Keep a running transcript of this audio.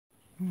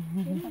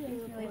He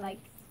really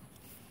likes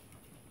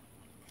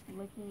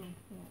licking my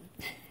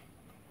hands.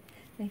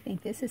 They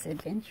think this is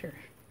adventure.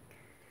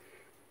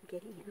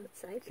 Getting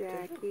outside.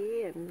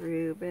 Jackie and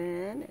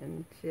Reuben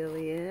and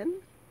Jillian.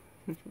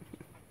 Ew.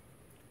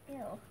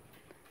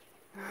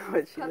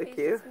 Would she Puppy's lick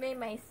you? just made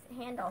my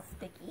hand all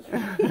sticky.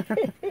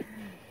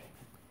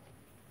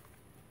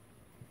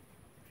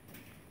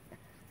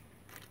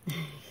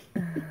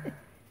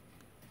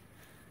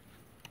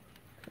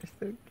 They're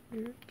so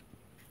cute.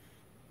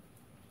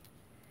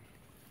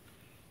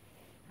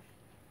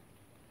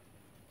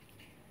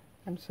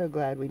 I'm so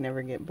glad we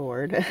never get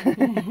bored.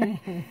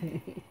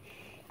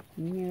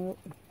 Nope.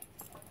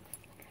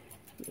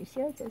 You're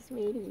such a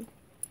sweetie.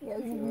 Yes,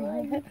 you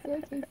are. You're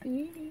such a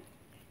sweetie.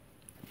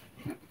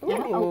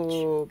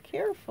 Oh,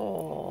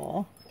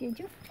 careful. Did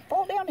you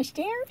fall down the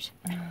stairs?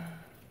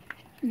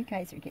 You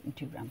guys are getting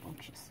too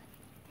rambunctious.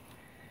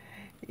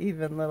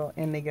 Even little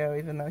Indigo,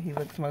 even though he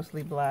looks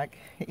mostly black,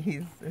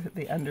 he's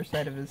the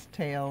underside of his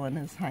tail and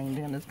his hind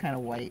end is kind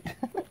of white.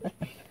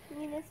 You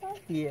mean this one?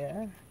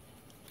 Yeah.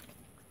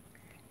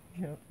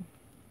 Yep.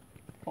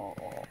 Oh.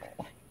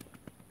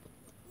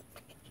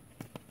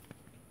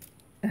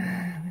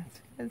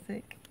 That's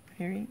Isaac.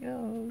 Here he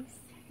goes.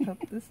 Up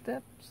the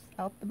steps,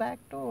 out the back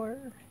door.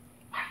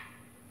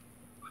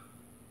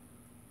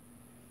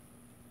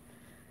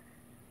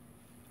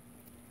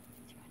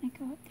 Do you want to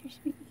go up there,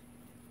 sweetie?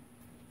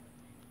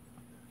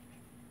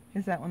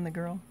 Is that one the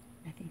girl?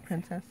 I think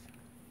Princess?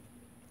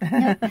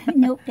 so.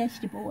 Nope, that's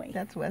the boy.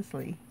 That's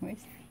Wesley. Where's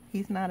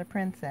He's not a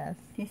princess.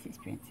 this is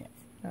Princess.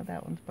 No,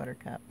 that one's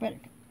Buttercup.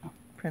 Buttercup. Oh.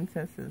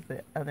 Princess is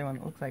the other one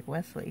that looks like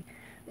Wesley.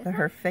 But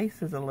her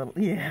face is a little,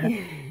 yeah.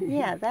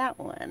 Yeah, that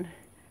one.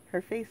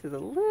 Her face is a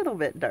little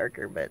bit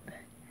darker, but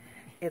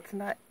it's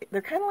not,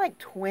 they're kind of like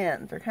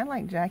twins. They're kind of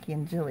like Jackie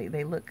and Jilly.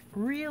 They look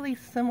really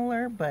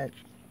similar, but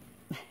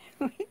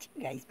Would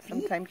you guys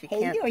sometimes you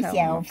behave can't tell them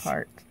yourselves?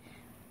 apart.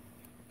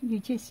 You're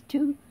just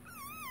too...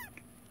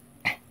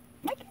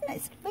 My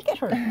goodness, look at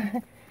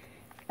her.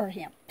 Or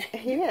him.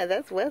 Yeah,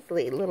 that's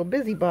Wesley, little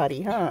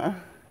busybody, huh?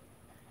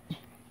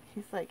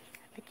 He's like,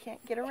 I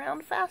can't get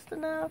around fast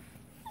enough.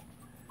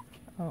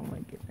 Oh my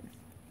goodness,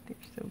 they're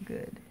so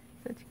good.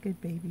 Such good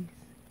babies.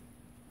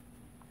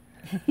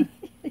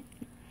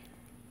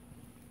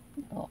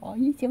 Oh,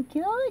 you're so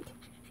cute.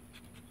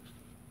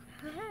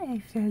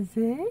 Hi,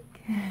 Fezzik.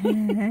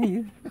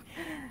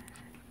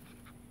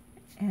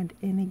 And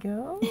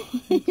Indigo.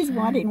 He's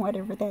wanting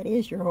whatever that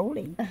is you're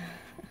holding.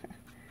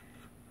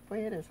 Boy,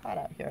 it is hot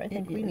out here. I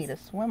think It we is. need a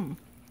swim.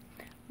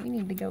 We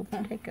need to go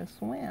take a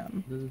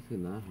swim. Doesn't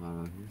seem that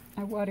hot out here.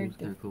 I watered Seems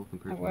kinda cool the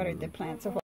compared to watered the the plants a